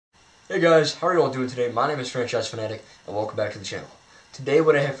Hey guys, how are you all doing today? My name is Franchise Fanatic, and welcome back to the channel. Today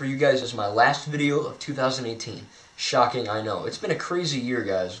what I have for you guys is my last video of 2018. Shocking, I know. It's been a crazy year,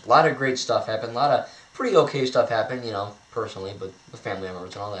 guys. A lot of great stuff happened, a lot of pretty okay stuff happened, you know, personally, but with family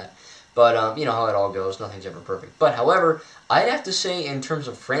members and all that. But, you know how it all goes, nothing's ever perfect. But, however, I'd have to say, in terms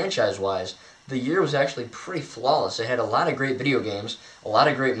of franchise-wise, the year was actually pretty flawless. It had a lot of great video games, a lot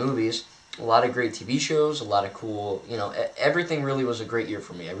of great movies, a lot of great TV shows, a lot of cool, you know, everything really was a great year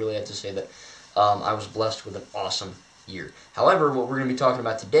for me. I really have to say that I was blessed with an awesome year. However, what we're going to be talking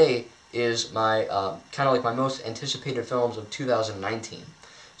about today is my, kind of like my most anticipated films of 2019.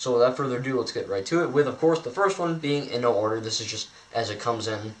 So without further ado, let's get right to it, with, of course, the first one being in no order. This is just as it comes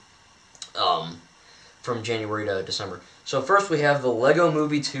in from January to December. So first we have the Lego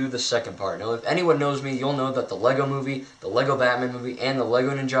Movie 2, the second part. Now, if anyone knows me, you'll know that the Lego Movie, the Lego Batman movie, and the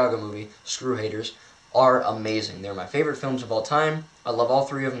Lego Ninjago movie, screw haters, are amazing. They're my favorite films of all time. I love all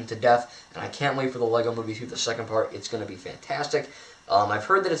three of them to death, and I can't wait for the Lego Movie 2, the second part. It's going to be fantastic. I've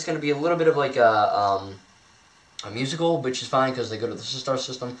heard that it's going to be a little bit of like a musical, which is fine because they go to the star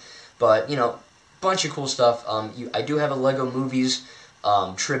system. But, you know, bunch of cool stuff. I do have a Lego Movies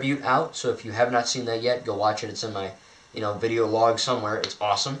tribute out, so if you have not seen that yet, go watch it. It's in my, you know, video log somewhere. It's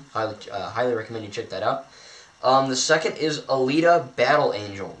awesome. Highly recommend you check that out. The second is Alita Battle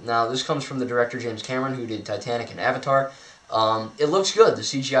Angel. Now, this comes from the director James Cameron, who did Titanic and Avatar. It looks good. The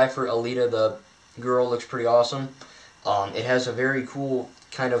CGI for Alita, the girl, looks pretty awesome. It has a very cool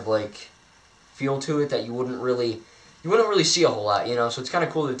kind of like feel to it that you wouldn't really see a whole lot, you know. So it's kind of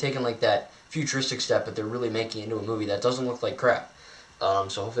cool they're taking like that futuristic step, but they're really making it into a movie that doesn't look like crap.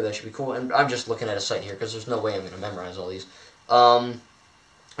 So hopefully that should be cool. And I'm just looking at a site here because there's no way I'm going to memorize all these.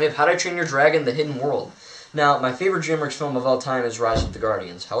 We have How to Train Your Dragon: The Hidden World. Now, my favorite DreamWorks film of all time is Rise of the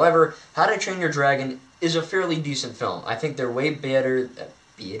Guardians. However, How to Train Your Dragon is a fairly decent film. I think they're way better than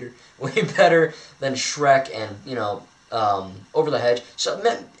Shrek and, you know, Over the Hedge. So,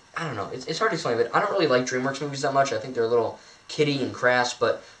 I don't know. It's hard to explain, but I don't really like DreamWorks movies that much. I think they're a little kiddie and crass.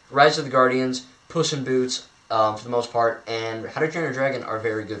 But Rise of the Guardians, Puss in Boots, for the most part, and How to Train Your Dragon are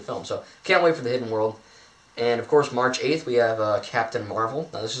very good films. So, can't wait for The Hidden World. And, of course, March 8th, we have Captain Marvel.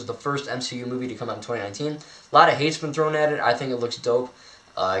 Now, this is the first MCU movie to come out in 2019. A lot of hate's been thrown at it. I think it looks dope.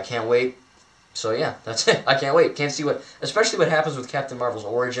 I can't wait. So, yeah, that's it. I can't wait. Can't see especially what happens with Captain Marvel's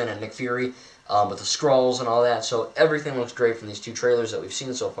origin and Nick Fury, with the Skrulls and all that. So, everything looks great from these two trailers that we've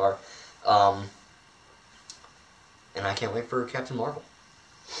seen so far. And I can't wait for Captain Marvel.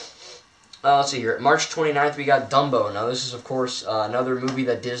 Let's see here. March 29th, we got Dumbo. Now, this is, of course, another movie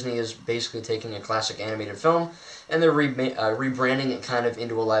that Disney is basically taking a classic animated film, and they're rebranding it kind of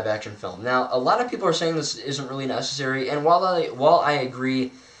into a live-action film. Now, a lot of people are saying this isn't really necessary, and while I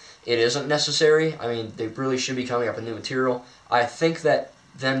agree it isn't necessary, I mean, they really should be coming up with new material, I think that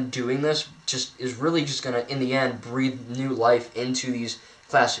them doing this is really just going to, in the end, breathe new life into these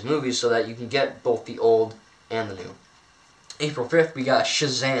classic movies so that you can get both the old and the new. April 5th, we got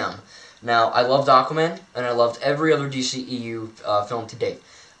Shazam. Now, I loved Aquaman, and I loved every other DCEU film to date.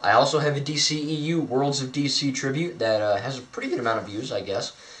 I also have a DCEU Worlds of DC tribute that has a pretty good amount of views, I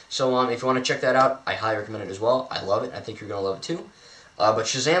guess. So if you want to check that out, I highly recommend it as well. I love it. I think you're going to love it too. But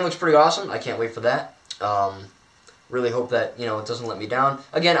Shazam looks pretty awesome. I can't wait for that. Really hope that, you know, it doesn't let me down.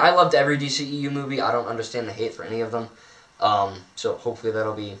 Again, I loved every DCEU movie. I don't understand the hate for any of them. So hopefully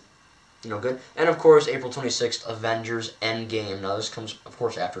that'll be, you know, good. And, of course, April 26th, Avengers Endgame. Now, this comes, of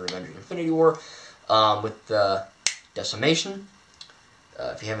course, after Avengers Infinity War with Decimation.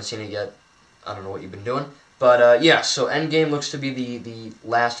 If you haven't seen it yet, I don't know what you've been doing. But, yeah, so Endgame looks to be the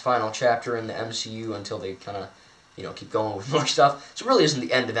last final chapter in the MCU until they kind of, you know, keep going with more stuff. So it really isn't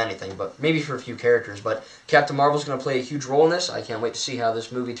the end of anything, but maybe for a few characters. But Captain Marvel's going to play a huge role in this. I can't wait to see how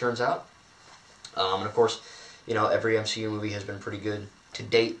this movie turns out. And, of course, you know, every MCU movie has been pretty good to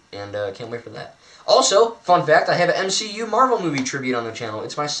date, and can't wait for that. Also, fun fact, I have an MCU Marvel movie tribute on the channel.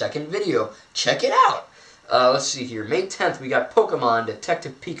 It's my second video. Check it out! Let's see here. May 10th, we got Pokemon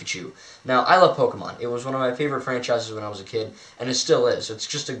Detective Pikachu. Now, I love Pokemon. It was one of my favorite franchises when I was a kid, and it still is. It's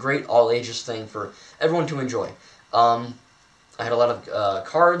just a great all-ages thing for everyone to enjoy. I had a lot of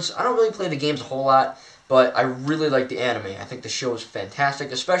cards. I don't really play the games a whole lot, but I really like the anime. I think the show is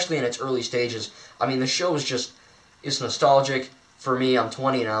fantastic, especially in its early stages. I mean, the show is just, it's nostalgic. For me, I'm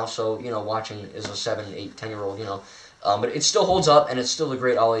 20 now, so, you know, watching as a 7, 8, 10-year-old, you know. But it still holds up, and it's still a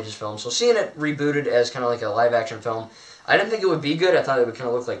great all-ages film. So seeing it rebooted as kind of like a live-action film, I didn't think it would be good. I thought it would kind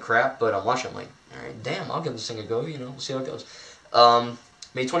of look like crap, but I'm watching, I'm like, all right, damn, I'll give this thing a go, you know, we'll see how it goes.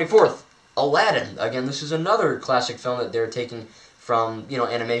 May 24th, Aladdin. Again, this is another classic film that they're taking from, you know,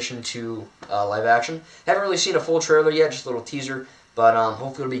 animation to live action. Haven't really seen a full trailer yet, just a little teaser. But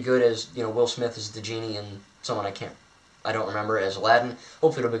hopefully it'll be good as, Will Smith is the genie and someone I don't remember as Aladdin.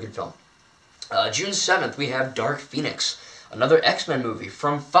 Hopefully it'll be a good film. June 7th, we have Dark Phoenix, another X-Men movie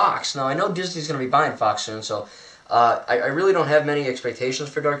from Fox. Now, I know Disney's going to be buying Fox soon, so I really don't have many expectations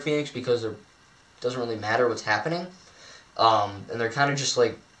for Dark Phoenix because it doesn't really matter what's happening. And they're kind of just,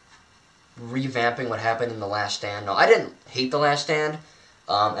 like, revamping what happened in The Last Stand. Now, I didn't hate The Last Stand,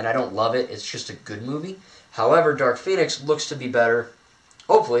 and I don't love it. It's just a good movie. However, Dark Phoenix looks to be better.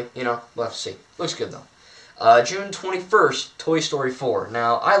 Hopefully, we'll have to see. Looks good, though. June 21st, Toy Story 4.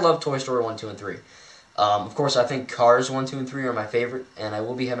 Now, I love Toy Story 1, 2, and 3. Of course, I think Cars 1, 2, and 3 are my favorite, and I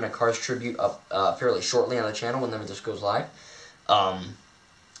will be having a Cars tribute up fairly shortly on the channel whenever this goes live.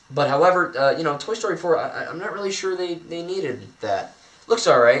 But however, Toy Story 4, I'm not really sure they needed that. Looks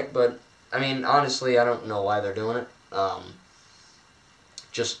alright, but, I mean, honestly, I don't know why they're doing it.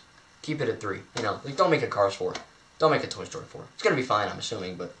 Just keep it at 3. Like, don't make a Cars 4. Don't make a Toy Story 4. It's going to be fine, I'm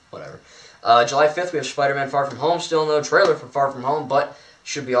assuming, but whatever. July 5th, we have Spider-Man Far From Home. Still no trailer for Far From Home, but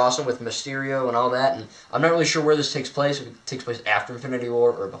should be awesome with Mysterio and all that. And I'm not really sure where this takes place. If it takes place after Infinity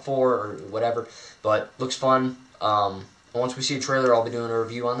War or before or whatever. But looks fun. Once we see a trailer, I'll be doing a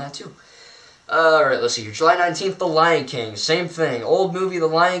review on that too. Alright, let's see here. July 19th, The Lion King. Same thing. Old movie, The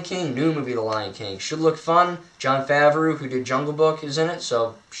Lion King. New movie, The Lion King. Should look fun. Jon Favreau, who did Jungle Book, is in it,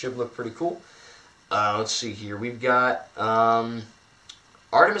 so should look pretty cool. Let's see here. We've got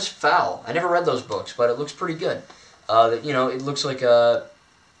Artemis Fowl. I never read those books, but it looks pretty good. It looks like a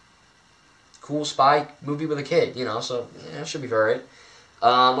cool spy movie with a kid, so it should be alright.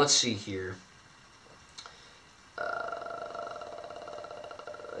 Let's see here.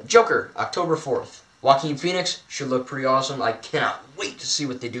 Joker, October 4th. Joaquin Phoenix should look pretty awesome. I cannot wait to see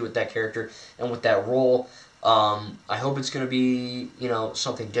what they do with that character and with that role. I hope it's going to be,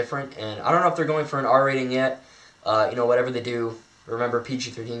 something different. And I don't know if they're going for an R rating yet. Whatever they do, remember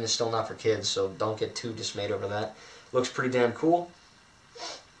PG-13 is still not for kids, so don't get too dismayed over that. Looks pretty damn cool.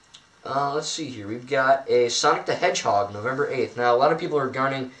 Let's see here. We've got a Sonic the Hedgehog, November 8th. Now, a lot of people are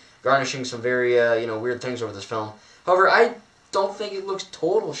garnishing some very, weird things over this film. However, I don't think it looks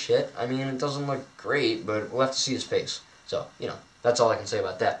total shit. I mean, it doesn't look great, but we'll have to see his face. So, that's all I can say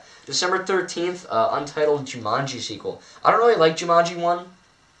about that. December 13th, Untitled Jumanji sequel. I don't really like Jumanji 1. I'll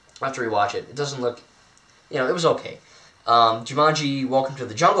have to rewatch it. It doesn't look, it was okay. Jumanji Welcome to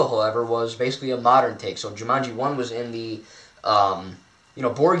the Jungle, however, was basically a modern take. So Jumanji 1 was in the,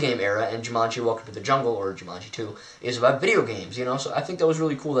 board game era, and Jumanji Welcome to the Jungle, or Jumanji 2, is about video games, So I think that was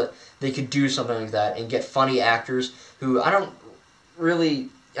really cool that they could do something like that and get funny actors who I don't really...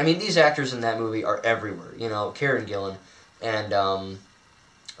 I mean, these actors in that movie are everywhere, Karen Gillan and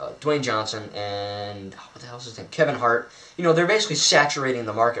Dwayne Johnson and... what the hell's his name? Kevin Hart. They're basically saturating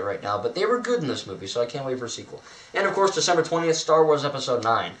the market right now, but they were good in this movie, so I can't wait for a sequel. And, of course, December 20th, Star Wars Episode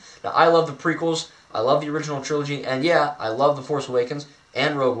 9. Now, I love the prequels, I love the original trilogy, and yeah, I love The Force Awakens,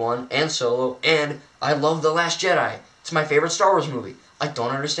 and Rogue One, and Solo, and I love The Last Jedi. It's my favorite Star Wars movie. I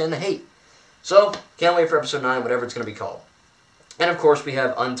don't understand the hate. So, can't wait for Episode 9, whatever it's going to be called. And, of course, we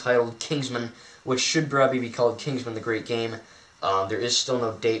have Untitled Kingsman, which should probably be called Kingsman the Great Game. There is still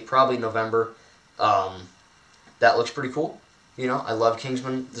no date, probably November. That looks pretty cool. I love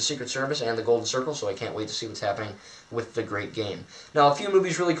Kingsman, The Secret Service, and The Golden Circle, so I can't wait to see what's happening with the Great Game. Now, a few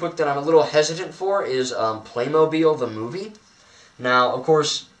movies really quick that I'm a little hesitant for is Playmobil, the movie. Now, of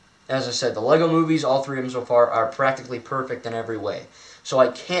course, as I said, the Lego movies, all 3 of them so far, are practically perfect in every way. So I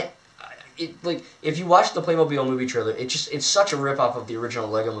can't... if you watch the Playmobil movie trailer, it's such a ripoff of the original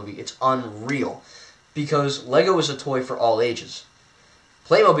Lego movie. It's unreal. Because Lego is a toy for all ages.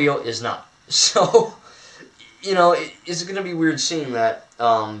 Playmobil is not. So... it's going to be weird seeing that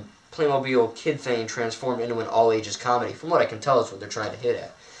Playmobil kid thing transformed into an all-ages comedy. From what I can tell, that's what they're trying to hit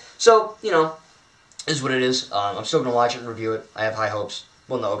at. So, is what it is. I'm still going to watch it and review it. I have high hopes.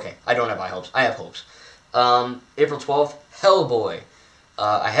 Well, no, okay. I don't have high hopes. I have hopes. April 12th, Hellboy.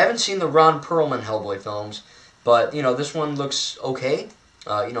 I haven't seen the Ron Perlman Hellboy films, but, this one looks okay.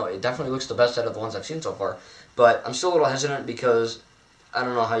 It definitely looks the best out of the ones I've seen so far. But I'm still a little hesitant because I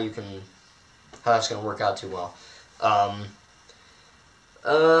don't know how that's going to work out too well.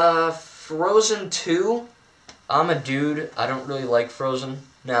 Frozen 2, I'm a dude. I don't really like Frozen.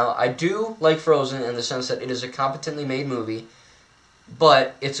 Now, I do like Frozen in the sense that it is a competently made movie,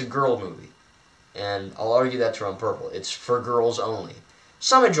 but it's a girl movie. And I'll argue that's Ron Purple. It's for girls only.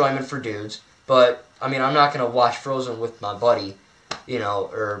 Some enjoyment for dudes, but, I mean, I'm not going to watch Frozen with my buddy,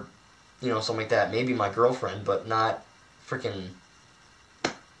 or, something like that. Maybe my girlfriend, but not freaking...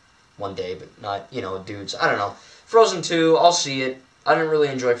 one day, but not, dudes. I don't know. Frozen 2, I'll see it. I didn't really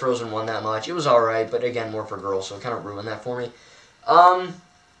enjoy Frozen 1 that much. It was alright, but again, more for girls, so it kind of ruined that for me.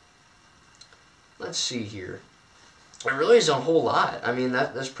 Let's see here. It really isn't a whole lot. I mean,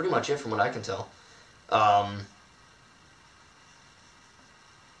 that's pretty much it from what I can tell.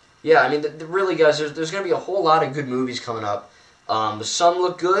 Yeah, I mean, really, guys, there's going to be a whole lot of good movies coming up. Some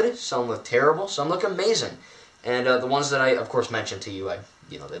look good, some look terrible, some look amazing. And the ones that I, of course, mentioned to you,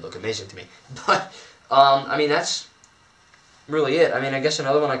 they look amazing to me. But, I mean, that's really it. I mean, I guess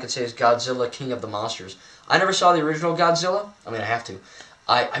another one I could say is Godzilla, King of the Monsters. I never saw the original Godzilla. I mean, I have to.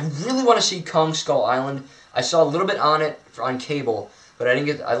 I really want to see Kong Skull Island. I saw a little bit on it on cable, but I didn't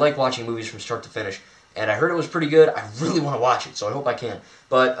get. I like watching movies from start to finish, and I heard it was pretty good. I really want to watch it, so I hope I can.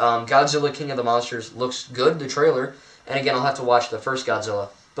 But Godzilla, King of the Monsters looks good, the trailer, and again, I'll have to watch the first Godzilla.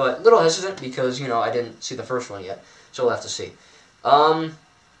 But a little hesitant because, I didn't see the first one yet, so we'll have to see.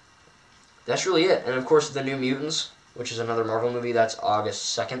 That's really it. And of course, The New Mutants, which is another Marvel movie, that's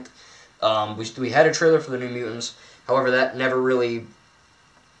August 2nd. We had a trailer for The New Mutants, however, that never really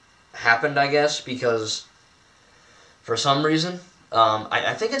happened, I guess, because for some reason,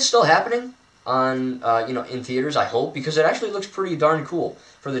 I think it's still happening on, in theaters, I hope, because it actually looks pretty darn cool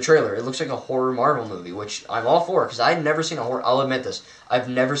for the trailer. It looks like a horror Marvel movie, which I'm all for, because I've never seen a horror, I'll admit this, I've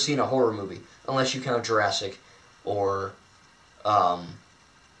never seen a horror movie, unless you count Jurassic, or, I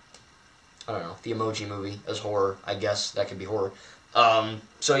don't know, the Emoji Movie as horror. I guess that could be horror.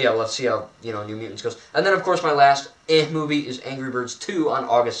 So yeah, let's see how, New Mutants goes. And then, of course, my last movie is Angry Birds 2 on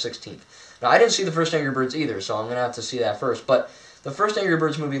August 16th. Now, I didn't see the first Angry Birds either, so I'm going to have to see that first. But the first Angry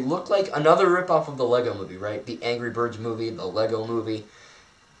Birds movie looked like another ripoff of the Lego movie, right? The Angry Birds movie, the Lego movie.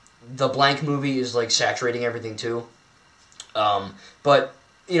 The blank movie is, like, saturating everything, too. But,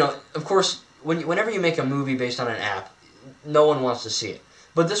 of course, whenever you make a movie based on an app, no one wants to see it.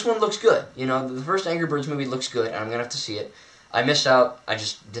 But this one looks good. The first Angry Birds movie looks good, and I'm going to have to see it. I missed out. I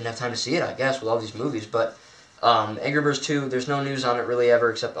just didn't have time to see it, I guess, with all these movies. But Angry Birds 2, there's no news on it really ever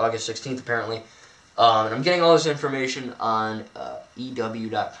except August 16th, apparently. And I'm getting all this information on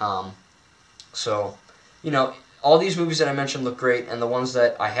EW.com. So, all these movies that I mentioned look great, and the ones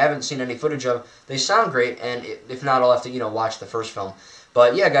that I haven't seen any footage of, they sound great, and if not, I'll have to, watch the first film.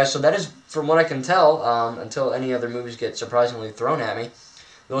 But yeah, guys, so that is, from what I can tell, until any other movies get surprisingly thrown at me,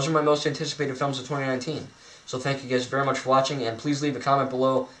 those are my most anticipated films of 2019. So thank you guys very much for watching, and please leave a comment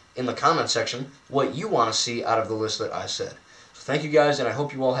below in the comment section what you want to see out of the list that I said. So thank you guys, and I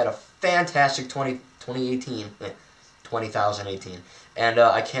hope you all had a fantastic 2018. And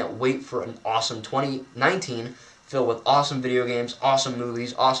I can't wait for an awesome 2019 filled with awesome video games, awesome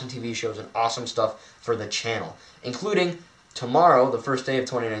movies, awesome TV shows, and awesome stuff for the channel, including tomorrow, the first day of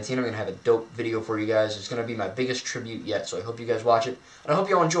 2019, I'm going to have a dope video for you guys. It's going to be my biggest tribute yet, so I hope you guys watch it, and I hope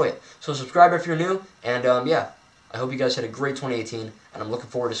you all enjoy it. So subscribe if you're new, and yeah, I hope you guys had a great 2018, and I'm looking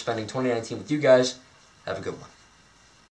forward to spending 2019 with you guys. Have a good one.